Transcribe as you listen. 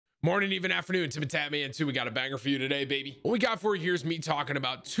Morning, even afternoon, TimTheTatman 2. We got a banger for you today, baby. What we got for you here is me talking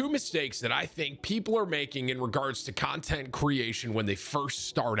about two mistakes that I think people are making in regards to content creation when they first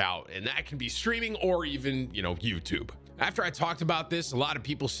start out. And that can be streaming or even, YouTube. After I talked about this, a lot of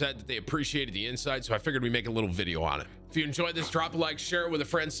people said that they appreciated the insight, so I figured we'd make a little video on it. If you enjoyed this, drop a like, share it with a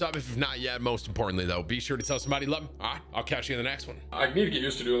friend, sub if you've not yet. Most importantly, though, be sure to tell somebody you love them. All right, I'll catch you in the next one. I need to get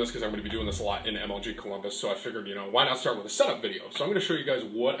used to doing this because I'm going to be doing this a lot in MLG Columbus, so I figured, why not start with a setup video? So I'm going to show you guys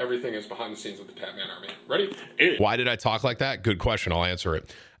what everything is behind the scenes with the Tatman Army. Ready? Why did I talk like that? Good question. I'll answer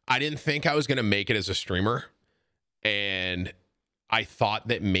it. I didn't think I was going to make it as a streamer, and I thought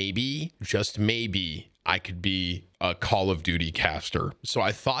that maybe, just maybe, I could be a Call of Duty caster. So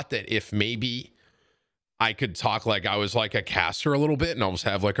I thought that if maybe I could talk like I was like a caster a little bit and almost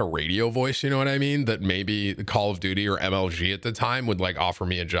have like a radio voice, you know what I mean? That maybe Call of Duty or MLG at the time would like offer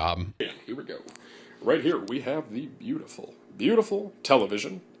me a job. Yeah, here we go. Right here, we have the beautiful, beautiful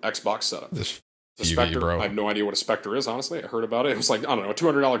television Xbox setup. This The Spectre, bro. I have no idea what a Spectre is, honestly. I heard about it. It was like, I don't know, a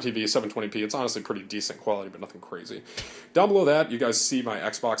 $200 TV, 720p. It's honestly pretty decent quality, but nothing crazy. Down below that, you guys see my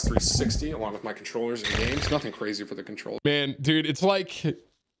Xbox 360 along with my controllers and games. Nothing crazy for the controller. Man, dude, it's like,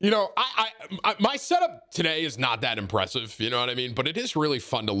 my setup today is not that impressive, you know what I mean? But it is really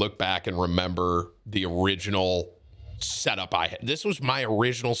fun to look back and remember the original setup I had. This was my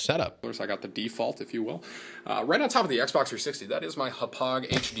original setup. I got the default, if you will. Right on top of the Xbox 360, that is my Hapag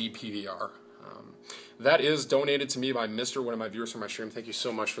HD PVR. That is donated to me by Mr., one of my viewers from my stream. Thank you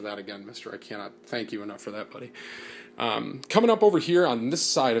so much for that again, Mr. I cannot thank you enough for that, buddy. Coming up over here on this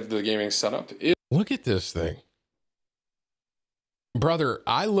side of the gaming setup is... Look at this thing. Brother,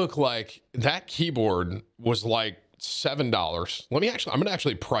 I look like that keyboard was like $7. I'm going to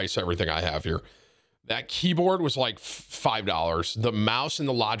actually price everything I have here. That keyboard was like $5. The mouse in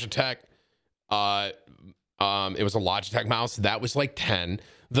the Logitech, it was a Logitech mouse. That was like 10.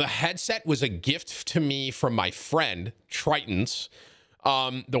 The headset was a gift to me from my friend, Triton's.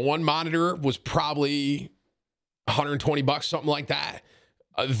 The one monitor was probably 120 bucks, something like that.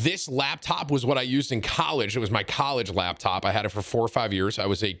 This laptop was what I used in college. It was my college laptop. I had it for 4 or 5 years. I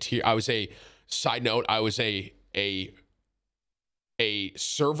was a side note, I was a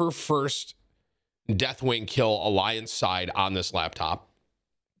server first Deathwing Kill Alliance side on this laptop.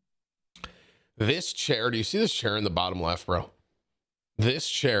 This chair, do you see this chair in the bottom left, bro? This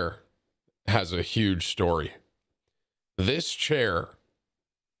chair has a huge story. This chair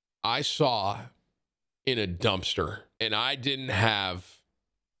I saw in a dumpster, and I didn't have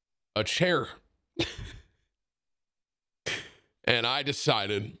a chair. And I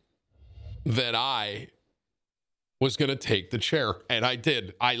decided that I was going to take the chair, and I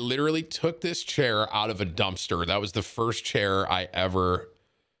did. I literally took this chair out of a dumpster. That was the first chair I ever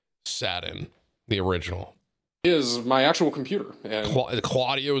sat in, the original. Is my actual computer. And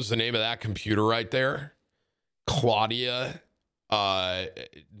Claudia was the name of that computer right there. Claudia,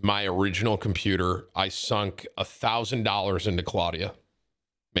 my original computer. I sunk $1,000 into Claudia.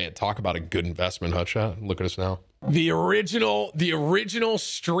 Man, talk about a good investment, Hutshot. Look at us now. The original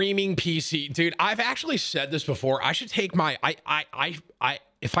streaming PC, dude. I've actually said this before. I should take my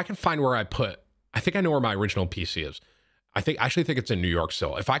if I can find where I think I know where my original PC is. I actually think it's in New York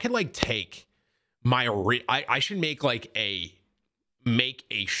still. If I could like take my I should make like a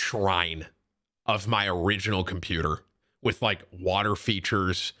shrine of my original computer with like water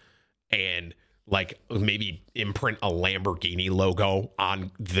features and like maybe imprint a Lamborghini logo on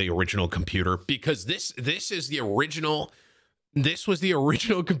the original computer, because this was the original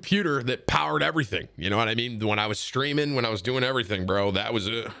computer that powered everything. You know what I mean? When I was streaming, when I was doing everything, bro, that was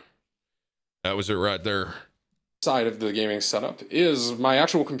it right there. Side of the gaming setup is my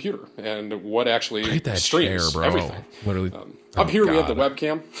actual computer and what actually streams chair, bro. Everything. Literally. Up here we have the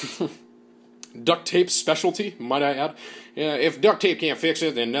webcam. Duct tape specialty, might I add. Yeah, if duct tape can't fix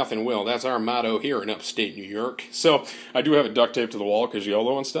it, then nothing will. That's our motto here in upstate New York. So I do have it duct taped to the wall because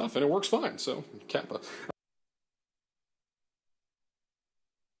YOLO and stuff, and it works fine. So Kappa.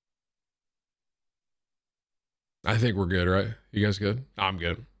 I think we're good, right? You guys good? I'm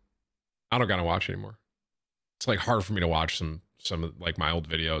good. I don't gotta watch anymore. It's like hard for me to watch some of like my old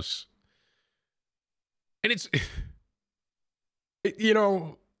videos. And it's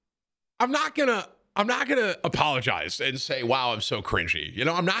I'm not gonna apologize and say, wow, I'm so cringy.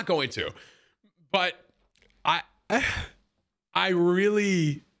 I'm not going to. But I'm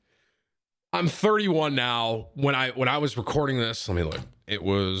 31 now. When I was recording this, let me look. It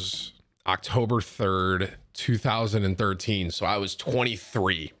was October 3rd, 2013. So I was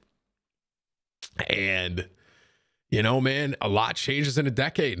 23. And You know, man, a lot changes in a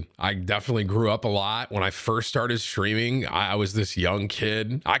decade. I definitely grew up a lot. When I first started streaming, I was this young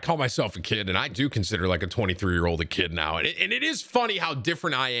kid. I call myself a kid, and I do consider like a 23-year-old a kid now. And it is funny how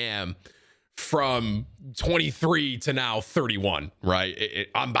different I am from 23 to now 31, right?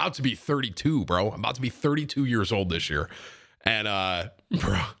 I'm about to be 32, bro. I'm about to be 32 years old this year. And,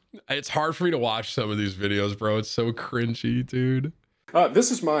 bro, it's hard for me to watch some of these videos, bro. It's so cringy, dude.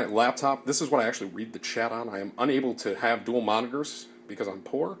 This is my laptop. This is what I actually read the chat on. I am unable to have dual monitors because I'm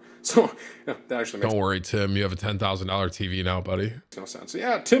poor. So yeah, that actually makes Don't worry, Tim. You have a $10,000 TV now, buddy. no sense.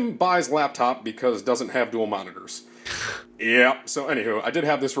 Yeah, Tim buys laptop because doesn't have dual monitors. Yeah. So anywho, I did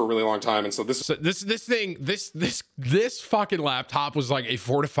have this for a really long time, and so this fucking laptop was like a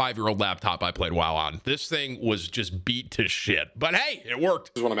 4 to 5 year old laptop I played WoW on. This thing was just beat to shit, but hey, it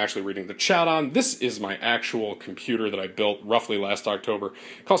worked. Is what I'm actually reading the chat on. This is my actual computer that I built roughly last October.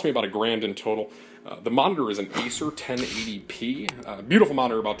 It cost me about $1,000 in total. The monitor is an Acer 1080p. Beautiful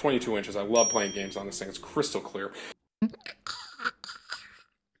monitor, about 22 inches. I love playing games on this thing. It's crystal clear.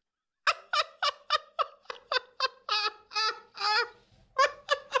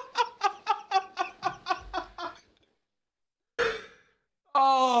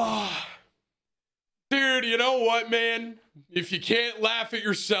 Oh, dude, you know what, man? If you can't laugh at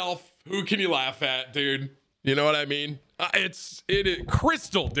yourself, who can you laugh at, dude? You know what I mean? It is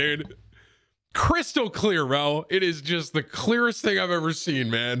crystal, dude. Crystal clear, bro. It is just the clearest thing I've ever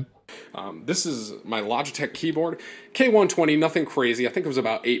seen, man. This is my Logitech keyboard. K120, nothing crazy. I think it was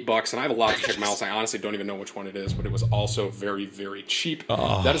about $8, and I have a Logitech mouse. I honestly don't even know which one it is, but it was also very, very cheap.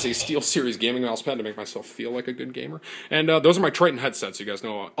 That is a SteelSeries gaming mouse pad to make myself feel like a good gamer. And those are my Triton headsets. You guys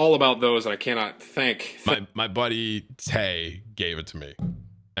know all about those, and I cannot thank... My buddy Tay gave it to me.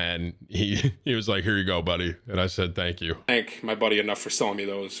 And he was like, here you go, buddy. And I said, thank you. Thank my buddy enough for selling me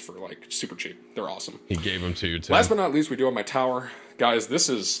those for like super cheap. They're awesome. He gave them to you, Tim. Last but not least, we do have my tower. Guys, this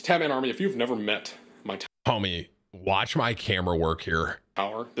is Tatman Army. If you've never met my homie, watch my camera work here.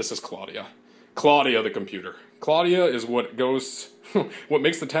 Tower, this is Claudia. Claudia the computer. Claudia is what goes... what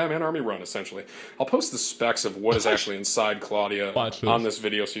makes the Tatman Army run, essentially. I'll post the specs of what is actually inside Claudia on this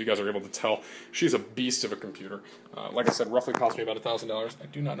video so you guys are able to tell. She's a beast of a computer. Like I said, roughly cost me about $1,000. I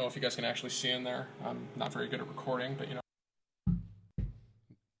do not know if you guys can actually see in there. I'm not very good at recording, but you know.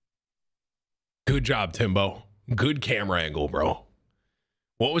 Good job, Timbo. Good camera angle, bro.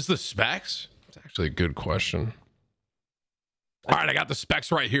 What was the specs? It's actually a good question. All right, I got the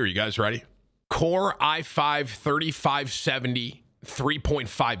specs right here. You guys ready? Core i5 3570,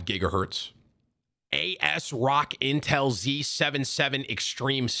 3.5 gigahertz. ASRock Intel Z77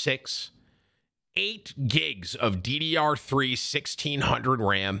 Extreme 6. 8 gigs of DDR3 1600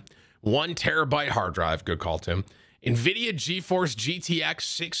 RAM. 1 terabyte hard drive. Good call, Tim. NVIDIA GeForce GTX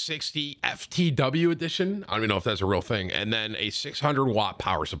 660 FTW edition. I don't even know if that's a real thing. And then a 600 watt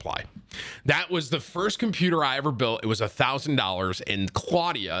power supply. That was the first computer I ever built. It was $1,000. And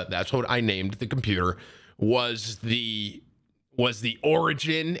Claudia, that's what I named the computer, was the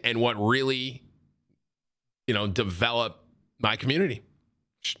origin and what really, you know, developed my community.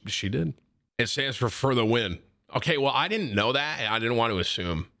 She did. It stands for the win. Okay, well, I didn't know that. And I didn't want to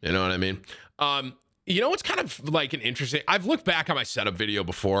assume. You know what I mean? You know, it's kind of like an interesting... I've looked back on my setup video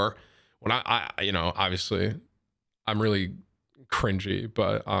before when I you know, obviously I'm really cringy,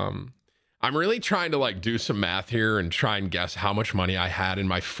 but I'm really trying to like do some math here and try and guess how much money I had in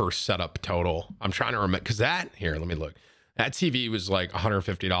my first setup total. I'm trying to remember, because here, let me look. That TV was like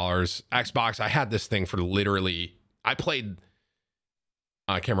 $150. Xbox, I had this thing for literally... I played...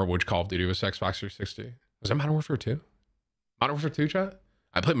 I can't remember which Call of Duty was Xbox 360. Was that Modern Warfare 2? Modern Warfare 2, chat?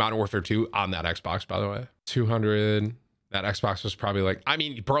 I played Modern Warfare 2 on that Xbox, by the way. 200. That Xbox was probably like... I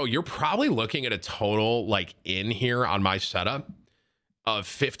mean, bro, you're probably looking at a total, like, in here on my setup of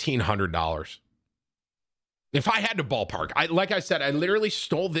 $1,500. If I had to ballpark. Like I said, I literally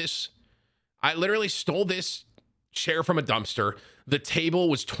stole this chair from a dumpster. The table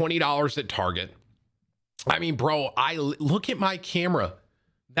was $20 at Target. I mean, bro, look at my camera.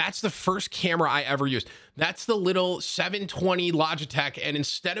 That's the first camera I ever used. That's the little 720 Logitech. And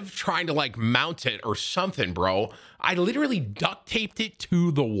instead of trying to like mount it or something, bro, I literally duct taped it to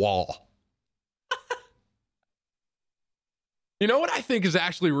the wall. You know what I think is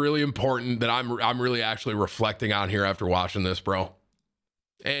actually really important that I'm really actually reflecting on here after watching this, bro?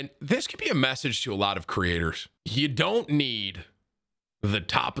 And this could be a message to a lot of creators. You don't need the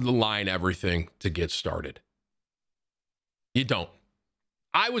top of the line everything to get started. You don't.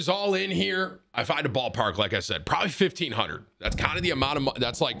 I was all in here. If I had a ballpark, like I said, probably $1,500. That's kind of the amount of money.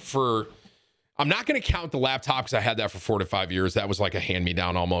 That's like for, I'm not going to count the laptop because I had that for 4 to 5 years. That was like a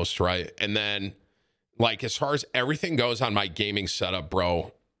hand-me-down almost, right? And then Like, as far as everything goes on my gaming setup,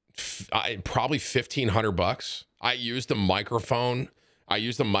 bro, probably $1,500. I use the microphone. I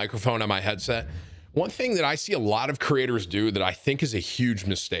use the microphone on my headset. One thing that I see a lot of creators do that I think is a huge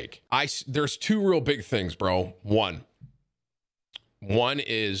mistake. There's two real big things, bro. One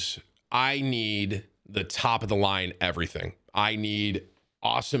is I need the top of the line everything. I need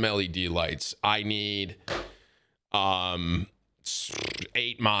awesome LED lights. I need 8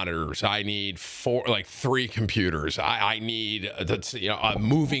 monitors. I need 3 computers. I need a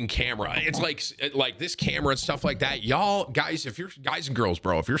moving camera. It's like this camera and stuff like that. Y'all guys, if you're guys and girls,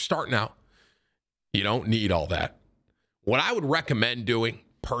 bro, if you're starting out, you don't need all that. What I would recommend doing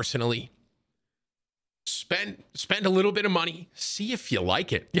personally, spend a little bit of money, see if you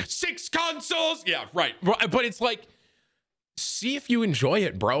like it. Yeah, 6 consoles. Yeah, right. But it's like, see if you enjoy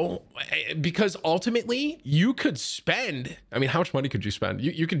it, bro. Because ultimately, you could spend, I mean, how much money could you spend?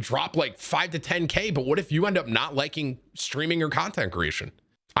 You could drop like 5 to 10K, but what if you end up not liking streaming or content creation?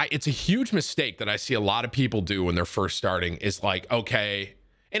 It's a huge mistake that I see a lot of people do when they're first starting is like, okay,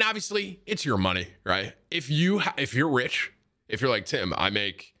 and obviously it's your money, right? If you're rich, if you're like Tim, I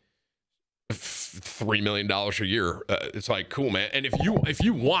make $3 million a year. It's like, cool, man. And if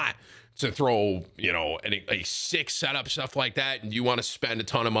you want to throw, a sick setup, stuff like that, and you want to spend a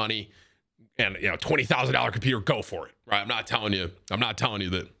ton of money and, $20,000 computer, go for it, right? I'm not telling you not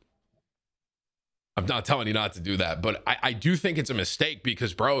to do that, but I do think it's a mistake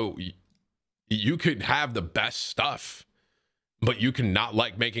because, bro, you could have the best stuff, but you can not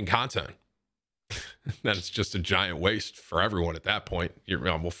like making content. That's just a giant waste for everyone at that point.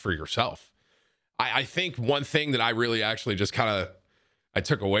 For yourself. I think one thing that I really actually just I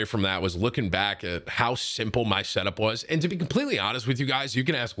took away from that was looking back at how simple my setup was. And to be completely honest with you guys, you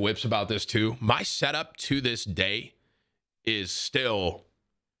can ask Whips about this too. My setup to this day is still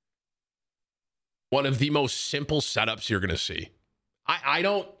one of the most simple setups you're going to see. I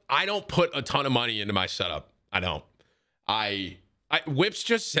don't put a ton of money into my setup. I don't. Whips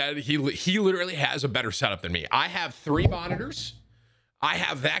just said he literally has a better setup than me. I have 3 monitors. I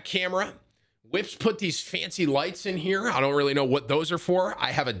have that camera. Whips put these fancy lights in here. I don't really know what those are for.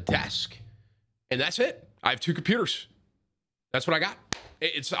 I have a desk, and that's it. I have 2 computers. That's what I got.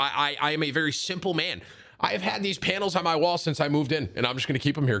 I am a very simple man. I have had these panels on my wall since I moved in, and I'm just going to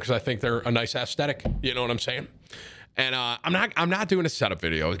keep them here because I think they're a nice aesthetic. You know what I'm saying? And I'm not doing a setup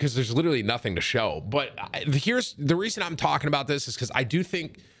video because there's literally nothing to show. But here's the reason I'm talking about this is because I do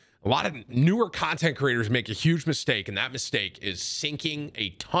think a lot of newer content creators make a huge mistake, and that mistake is sinking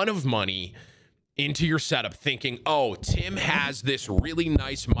a ton of money into your setup thinking, oh, Tim has this really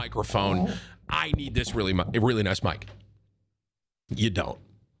nice microphone. I need this really nice mic. You don't.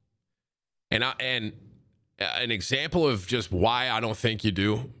 And an example of just why I don't think you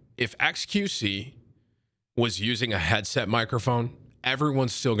do, if XQC was using a headset microphone,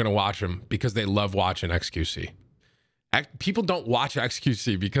 everyone's still going to watch him because they love watching XQC. People don't watch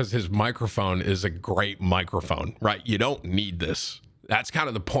XQC because his microphone is a great microphone, right? You don't need this. That's kind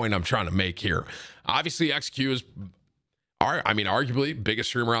of the point I'm trying to make here. Obviously, XQ is, arguably biggest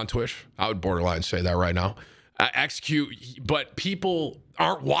streamer on Twitch. I would borderline say that right now. XQ, but people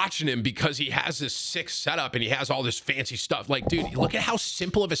aren't watching him because he has this sick setup and he has all this fancy stuff. Like, dude, look at how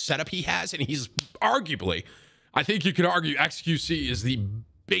simple of a setup he has, and he's arguably, I think you could argue XQC is the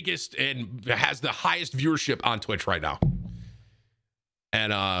biggest and has the highest viewership on Twitch right now.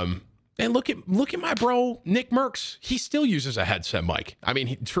 And look at my bro Nick Merckx. He still uses a headset mic. I mean,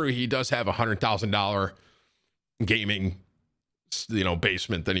 he does have a $100,000 gaming,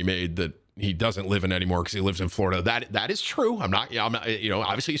 basement that he made that he doesn't live in anymore because he lives in Florida. That is true. I'm not,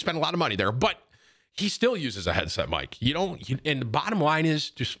 obviously you spend a lot of money there, but he still uses a headset mic. And the bottom line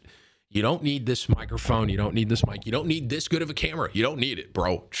is just, you don't need this microphone. You don't need this mic. You don't need this good of a camera. You don't need it,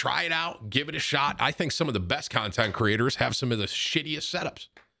 bro. Try it out. Give it a shot. I think some of the best content creators have some of the shittiest setups.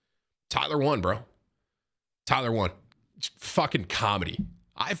 Tyler One, bro. Tyler One. It's fucking comedy.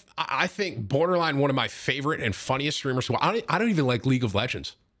 I think borderline one of my favorite and funniest streamers. I don't even like League of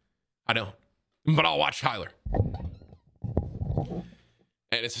Legends. I don't. But I'll watch Tyler.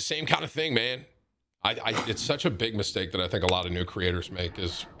 And it's the same kind of thing, man. It's such a big mistake that I think a lot of new creators make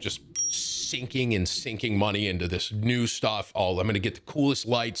is just sinking money into this new stuff. Oh, I'm going to get the coolest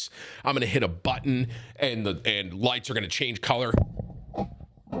lights. I'm going to hit a button and lights are going to change color.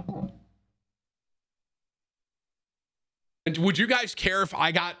 And would you guys care if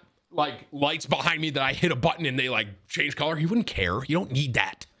I got like lights behind me that I hit a button and they like change color? You wouldn't care. You don't need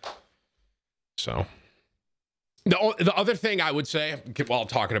that. So the other thing I would say while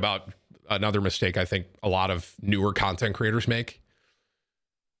talking about another mistake I think a lot of newer content creators make,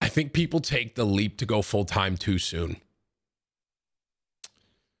 I think people take the leap to go full-time too soon.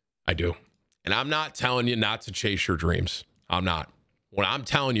 I do. And I'm not telling you not to chase your dreams. I'm not. What I'm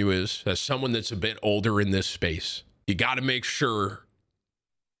telling you is, as someone that's a bit older in this space, you got to make sure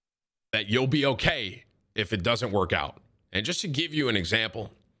that you'll be okay if it doesn't work out. And just to give you an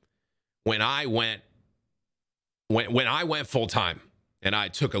example, when I went full-time and I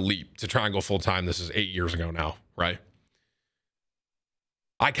took a leap to try and go full-time, this is 8 years ago now, right?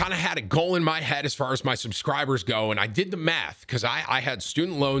 I kind of had a goal in my head as far as my subscribers go, and I did the math because I had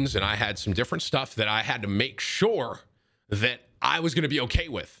student loans and I had some different stuff that I had to make sure that I was going to be okay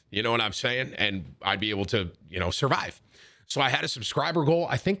with, you know what I'm saying? And I'd be able to, survive. So I had a subscriber goal.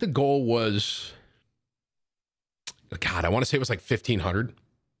 I think the goal was, God, I want to say it was like 1,500.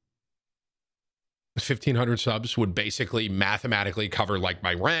 1,500 subs would basically mathematically cover like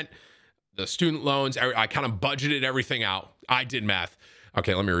my rent, the student loans. I kind of budgeted everything out. I did math.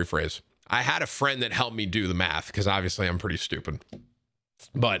 Okay, let me rephrase. I had a friend that helped me do the math because obviously I'm pretty stupid.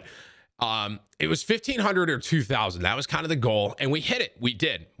 But it was 1,500 or 2,000. That was kind of the goal. And we hit it. We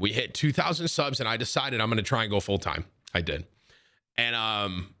did. We hit 2,000 subs and I decided I'm going to try and go full time. I did. And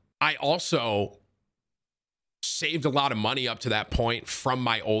I also saved a lot of money up to that point from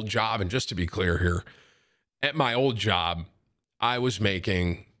my old job. And just to be clear here, at my old job, I was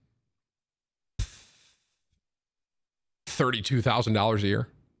making $32,000 a year.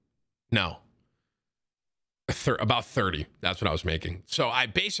 No. About 30. That's what I was making. So I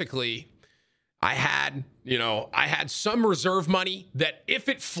had some reserve money that if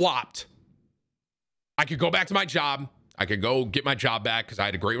it flopped, I could go back to my job. I could go get my job back because I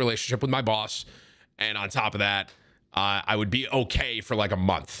had a great relationship with my boss. And on top of that, I would be okay for like a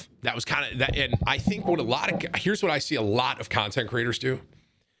month. That was kind of that. And I think here's what I see a lot of content creators do.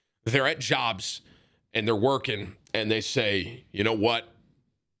 They're at jobs and they're working and they say, you know what?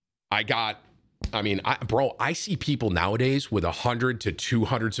 I see people nowadays with 100 to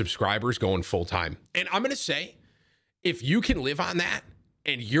 200 subscribers going full time. And I'm going to say, if you can live on that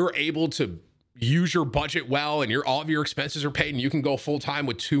and you're able to use your budget well and all of your expenses are paid and you can go full time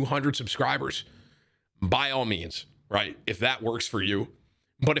with 200 subscribers, by all means, right? If that works for you.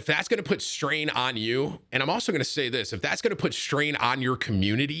 But if that's going to put strain on you, and I'm also going to say this, if that's going to put strain on your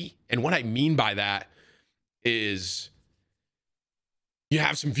community, and what I mean by that is you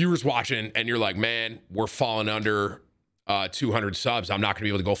have some viewers watching and you're like, man, we're falling under 200 subs. I'm not going to be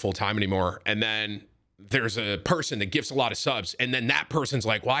able to go full time anymore. And then there's a person that gives a lot of subs. And then that person's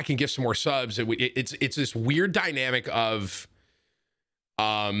like, well, I can give some more subs. It's this weird dynamic of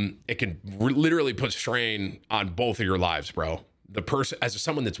it can literally put strain on both of your lives, bro. The person as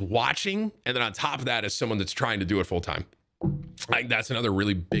someone that's watching. And then on top of that, as someone that's trying to do it full time. I think that's another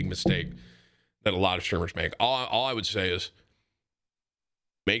really big mistake that a lot of streamers make. All I would say is,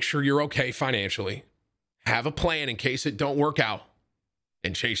 make sure you're okay financially. Have a plan in case it don't work out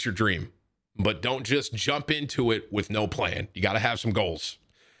and chase your dream. But don't just jump into it with no plan. You got to have some goals.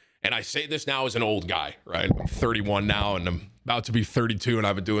 And I say this now as an old guy, right? I'm 31 now and I'm about to be 32 and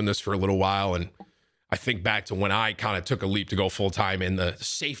I've been doing this for a little while. And I think back to when I kind of took a leap to go full time in the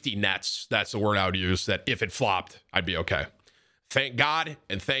safety nets. That's the word I would use, that if it flopped, I'd be okay. Thank God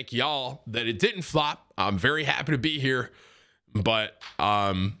and thank y'all that it didn't flop. I'm very happy to be here. But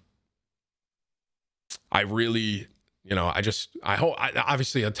I really, I hope,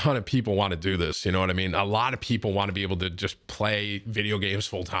 obviously a ton of people want to do this. You know what I mean? A lot of people want to be able to just play video games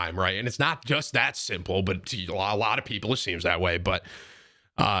full time, right? And it's not just that simple, but to a lot of people, it seems that way. But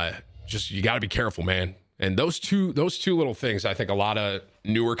you got to be careful, man. And those two little things, I think a lot of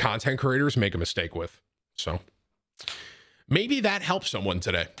newer content creators make a mistake with. So maybe that helps someone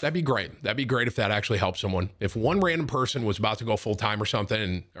today. That'd be great. That'd be great if that actually helped someone. If one random person was about to go full time or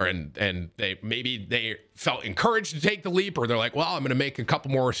something, and they felt encouraged to take the leap, or they're like, well, I'm going to make a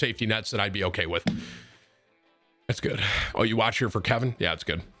couple more safety nets that I'd be okay with. That's good. Oh, you watch here for Kevin? Yeah, it's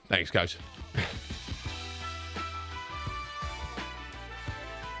good. Thanks, guys.